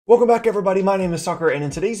Welcome back, everybody. My name is Sucker, and in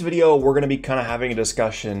today's video, we're going to be kind of having a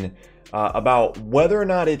discussion about whether or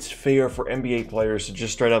not it's fair for NBA players to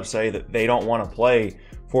just straight up say that they don't want to play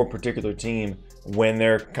for a particular team when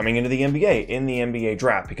they're coming into the NBA, in the NBA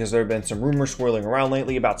draft, because there have been some rumors swirling around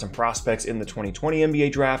lately about some prospects in the 2020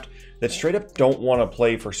 NBA draft that straight up don't want to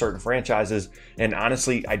play for certain franchises, and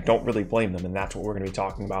honestly, I don't really blame them, and that's what we're going to be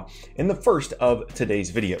talking about in the first of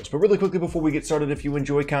today's videos. But really quickly before we get started, if you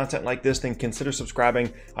enjoy content like this, then consider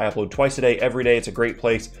subscribing. I upload twice a day, every day. It's a great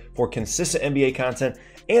place for consistent NBA content,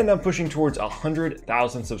 and I'm pushing towards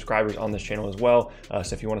 100,000 subscribers on this channel as well.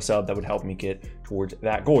 So if you want to sub, that would help me get towards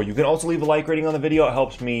that goal. You can also leave a like rating on the video. It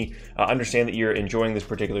helps me understand that you're enjoying this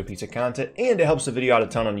particular piece of content, and it helps the video out a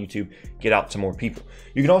ton on YouTube get out to more people.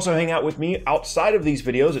 You can also hang out with me outside of these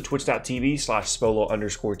videos at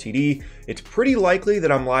twitch.tv/spolo_TD. It's pretty likely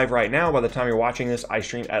that I'm live right now. By the time you're watching this, I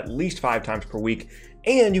stream at least 5 times per week.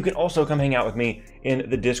 And you can also come hang out with me in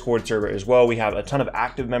the Discord server as well. We have a ton of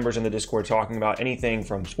active members in the Discord talking about anything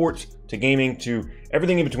from sports to gaming to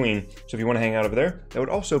everything in between. So if you want to hang out over there, that would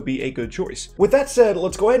also be a good choice. With that said,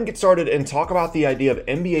 let's go ahead and get started and talk about the idea of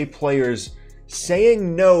NBA players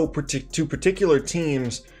saying no to particular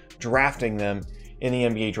teams drafting them in the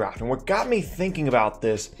NBA draft. And what got me thinking about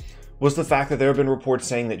this was the fact that there have been reports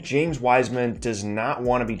saying that James Wiseman does not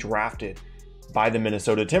want to be drafted by the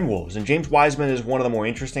Minnesota Timberwolves. And James Wiseman is one of the more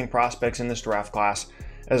interesting prospects in this draft class,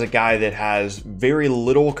 as a guy that has very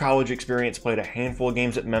little college experience, played a handful of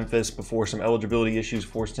games at Memphis before some eligibility issues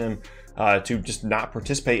forced him to just not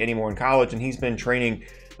participate anymore in college. And he's been training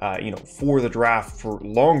for the draft for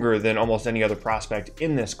longer than almost any other prospect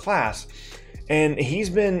in this class. And he's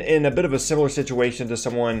been in a bit of a similar situation to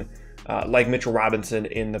someone like Mitchell Robinson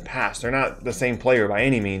in the past. They're not the same player by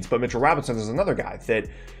any means, but Mitchell Robinson is another guy that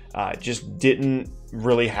just didn't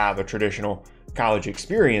really have a traditional college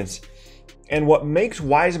experience. And what makes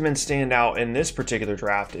Wiseman stand out in this particular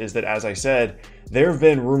draft is that, as I said, there have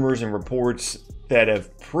been rumors and reports that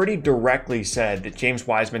have pretty directly said that James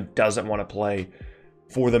Wiseman doesn't want to play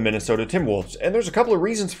for the Minnesota Timberwolves. And there's a couple of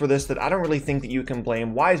reasons for this that I don't really think that you can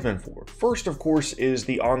blame Wiseman for. First, of course, is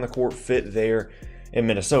the on-the-court fit there in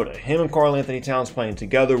Minnesota. Him and Karl-Anthony Towns playing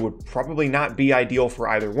together would probably not be ideal for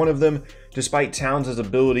either one of them, despite Towns'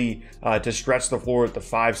 ability to stretch the floor at the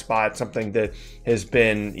 5 spot, something that has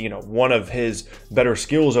been, one of his better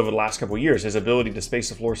skills over the last couple of years, his ability to space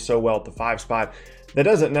the floor so well at the 5 spot. That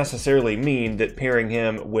doesn't necessarily mean that pairing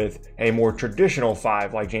him with a more traditional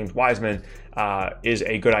 5 like James Wiseman is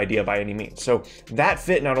a good idea by any means. So that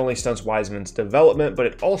fit not only stunts Wiseman's development, but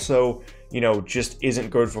it also, just isn't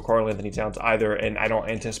good for Karl-Anthony Towns either, and I don't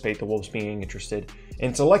anticipate the Wolves being interested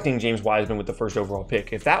in selecting James Wiseman with the first overall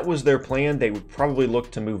pick. If that was their plan, they would probably look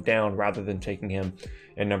to move down rather than taking him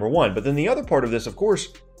at number 1. But then the other part of this, of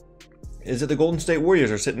course, is that the Golden State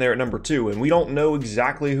Warriors are sitting there at number 2, and we don't know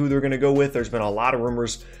exactly who they're going to go with. There's been a lot of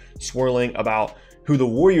rumors swirling about who the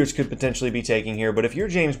Warriors could potentially be taking here, but if you're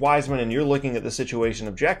James Wiseman and you're looking at the situation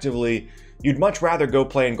objectively, you'd much rather go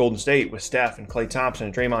play in Golden State with Steph and Klay Thompson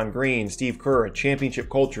and Draymond Green, Steve Kerr, a championship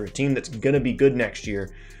culture, a team that's going to be good next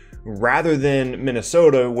year, rather than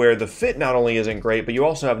Minnesota, where the fit not only isn't great, but you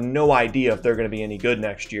also have no idea if they're going to be any good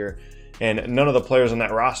next year, and none of the players on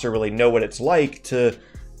that roster really know what it's like to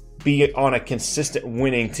be on a consistent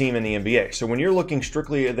winning team in the NBA. So when you're looking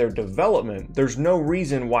strictly at their development, there's no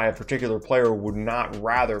reason why a particular player would not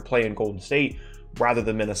rather play in Golden State rather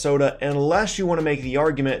than Minnesota, unless you want to make the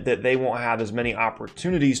argument that they won't have as many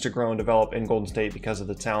opportunities to grow and develop in Golden State because of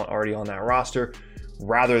the talent already on that roster,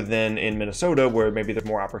 rather than in Minnesota, where maybe there's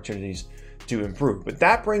more opportunities to improve. But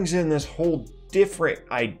that brings in this whole different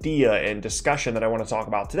idea and discussion that I want to talk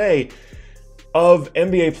about today of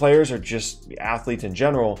NBA players, or just athletes in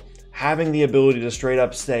general, having the ability to straight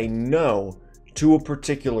up say no to a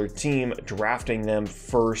particular team drafting them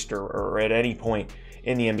first or at any point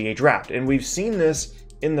in the NBA draft. And we've seen this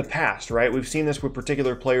in the past, right? We've seen this with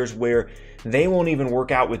particular players where they won't even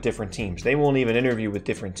work out with different teams. They won't even interview with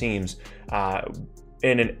different teams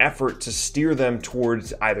in an effort to steer them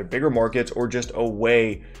towards either bigger markets or just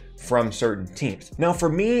away from certain teams. Now, for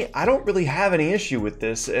me, I don't really have any issue with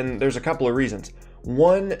this, and there's a couple of reasons.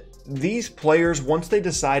 One, these players, once they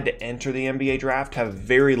decide to enter the NBA draft, have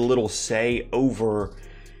very little say over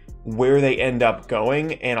where they end up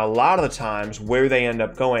going, and a lot of the times where they end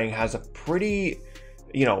up going has a pretty,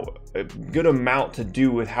 a good amount to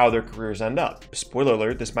do with how their careers end up. Spoiler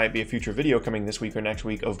alert, this might be a future video coming this week or next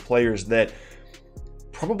week of players that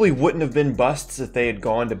probably wouldn't have been busts if they had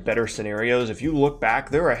gone to better scenarios. If you look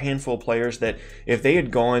back, there are a handful of players that if they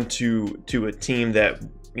had gone to a team that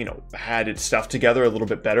had its stuff together a little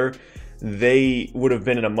bit better, they would have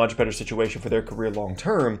been in a much better situation for their career long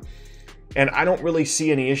term. And I don't really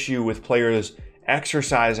see any issue with players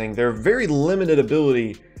exercising their very limited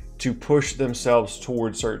ability to push themselves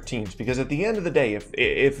towards certain teams. Because at the end of the day,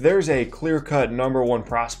 if there's a clear-cut #1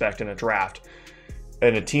 prospect in a draft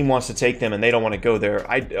and a team wants to take them and they don't want to go there,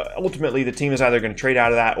 ultimately the team is either going to trade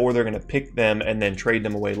out of that, or they're going to pick them and then trade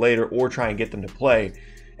them away later, or try and get them to play.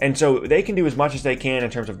 And so they can do as much as they can in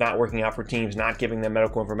terms of not working out for teams, not giving them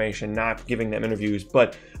medical information, not giving them interviews,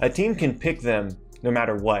 but a team can pick them no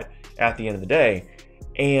matter what at the end of the day.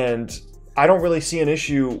 And I don't really see an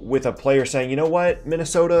issue with a player saying, you know what,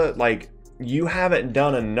 Minnesota, like, you haven't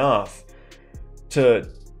done enough to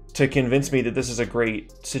convince me that this is a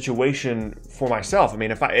great situation for myself. I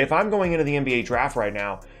mean, if I'm going into the NBA draft right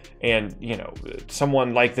now and, you know,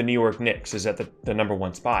 someone like the New York Knicks is at the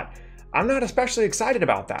 #1 spot, I'm not especially excited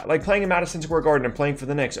about that. Like, playing in Madison Square Garden and playing for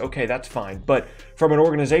the Knicks, okay, that's fine. But from an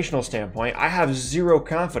organizational standpoint, I have zero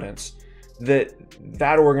confidence that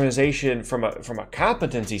that organization, from a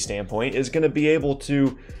competency standpoint, is going to be able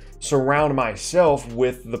to surround myself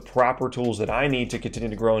with the proper tools that I need to continue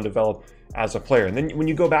to grow and develop as a player. And then when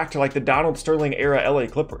you go back to like the Donald Sterling era LA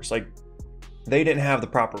Clippers, like, they didn't have the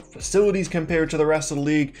proper facilities compared to the rest of the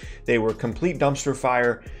league. They were complete dumpster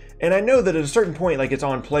fire. And I know that at a certain point, like, it's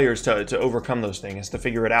on players to overcome those things, to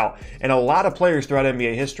figure it out. And a lot of players throughout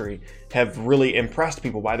NBA history have really impressed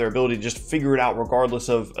people by their ability to just figure it out regardless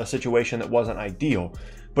of a situation that wasn't ideal.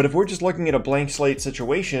 But if we're just looking at a blank slate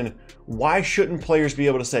situation, why shouldn't players be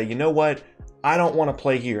able to say, you know what, I don't want to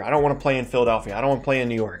play here. I don't want to play in Philadelphia. I don't want to play in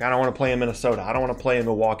New York. I don't want to play in Minnesota. I don't want to play in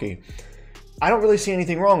Milwaukee. I don't really see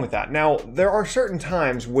anything wrong with that. Now, there are certain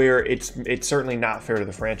times where it's certainly not fair to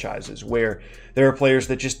the franchises, where there are players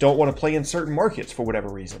that just don't want to play in certain markets for whatever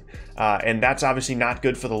reason. And that's obviously not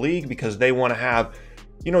good for the league, because they want to have,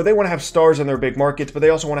 you know, they want to have stars in their big markets, but they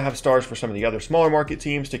also want to have stars for some of the other smaller market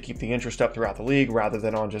teams to keep the interest up throughout the league rather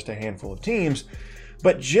than on just a handful of teams.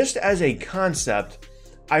 But just as a concept,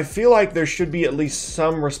 I feel like there should be at least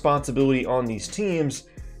some responsibility on these teams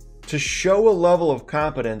to show a level of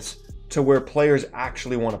competence to where players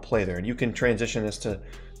actually want to play there. And you can transition this to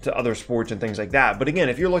other sports and things like that. But again,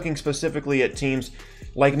 if you're looking specifically at teams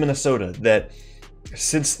like Minnesota, that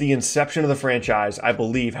since the inception of the franchise, I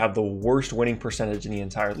believe, have the worst winning percentage in the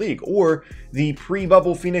entire league, or the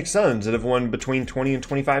pre-bubble Phoenix Suns that have won between 20 and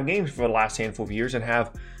 25 games for the last handful of years and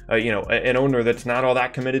have you know, an owner that's not all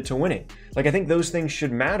that committed to winning. Like, I think those things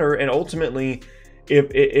should matter. And ultimately,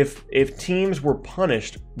 if teams were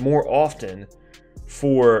punished more often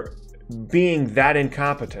for being that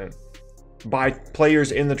incompetent by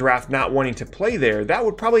players in the draft not wanting to play there, that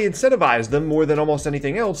would probably incentivize them more than almost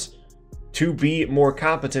anything else to be more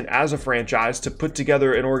competent as a franchise, to put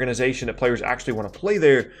together an organization that players actually want to play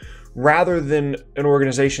there, rather than an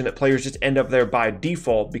organization that players just end up there by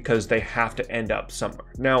default because they have to end up somewhere.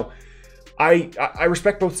 Now, I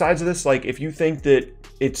respect both sides of this. Like, if you think that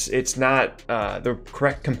it's not the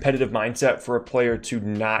correct competitive mindset for a player to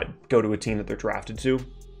not go to a team that they're drafted to,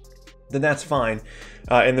 then that's fine.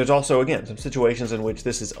 And there's also, again, some situations in which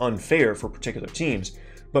this is unfair for particular teams.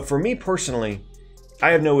 But for me personally, I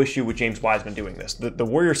have no issue with James Wiseman doing this. The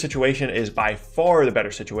Warriors situation is by far the better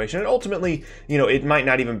situation. And ultimately, you know, it might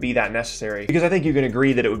not even be that necessary, because I think you can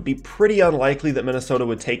agree that it would be pretty unlikely that Minnesota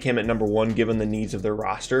would take him at #1 given the needs of their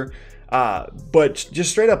roster. But just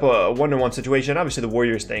straight up a one-to-one situation, obviously the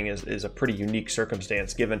Warriors thing is a pretty unique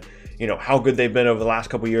circumstance given, you know, how good they've been over the last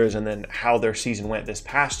couple of years and then how their season went this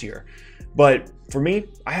past year. But for me,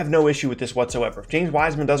 I have no issue with this whatsoever. If James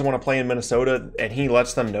Wiseman doesn't want to play in Minnesota and he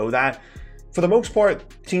lets them know that, for the most part,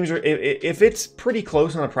 teams are, if it's pretty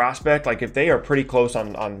close on a prospect, like if they are pretty close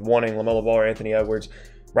on wanting LaMelo Ball or Anthony Edwards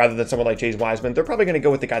rather than someone like James Wiseman, they're probably going to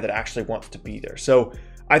go with the guy that actually wants to be there. So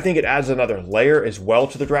I think it adds another layer as well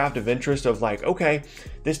to the draft of interest of like, okay,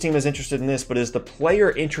 this team is interested in this, but is the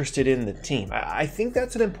player interested in the team? I think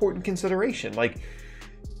that's an important consideration. Like,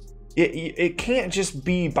 it can't just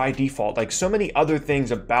be by default. Like, so many other things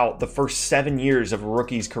about the first 7 years of a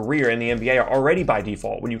rookie's career in the NBA are already by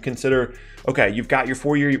default. When you consider, okay, you've got your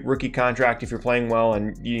 4-year rookie contract if you're playing well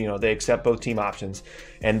and, you know, they accept both team options.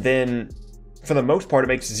 And then for the most part, it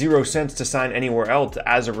makes zero sense to sign anywhere else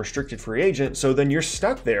as a restricted free agent. So then you're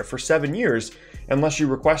stuck there for 7 years unless you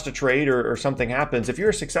request a trade or something happens. If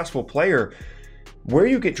you're a successful player, where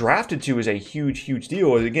you get drafted to is a huge, huge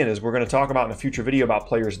deal. Again, as we're going to talk about in a future video about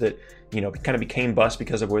players that, you know, kind of became bust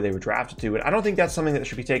because of where they were drafted to. And I don't think that's something that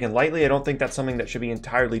should be taken lightly. I don't think that's something that should be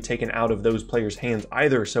entirely taken out of those players' hands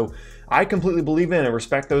either. So I completely believe in and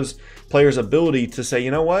respect those players' ability to say,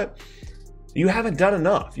 you know what? You haven't done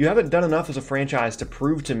enough. You haven't done enough as a franchise to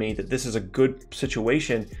prove to me that this is a good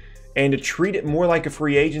situation. and to treat it more like a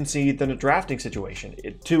free agency than a drafting situation.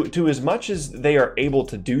 To as much as they are able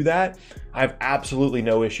to do that, I have absolutely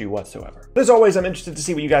no issue whatsoever. But as always, I'm interested to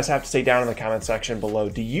see what you guys have to say down in the comment section below.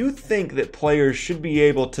 Do you think that players should be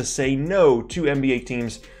able to say no to NBA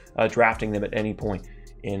teams drafting them at any point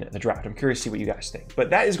in the draft? I'm curious to see what you guys think. But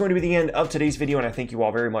that is going to be the end of today's video, and I thank you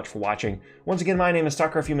all very much for watching. Once again, my name is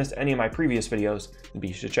Tucker. If you missed any of my previous videos, then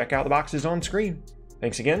be sure to check out the boxes on screen.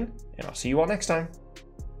 Thanks again, and I'll see you all next time.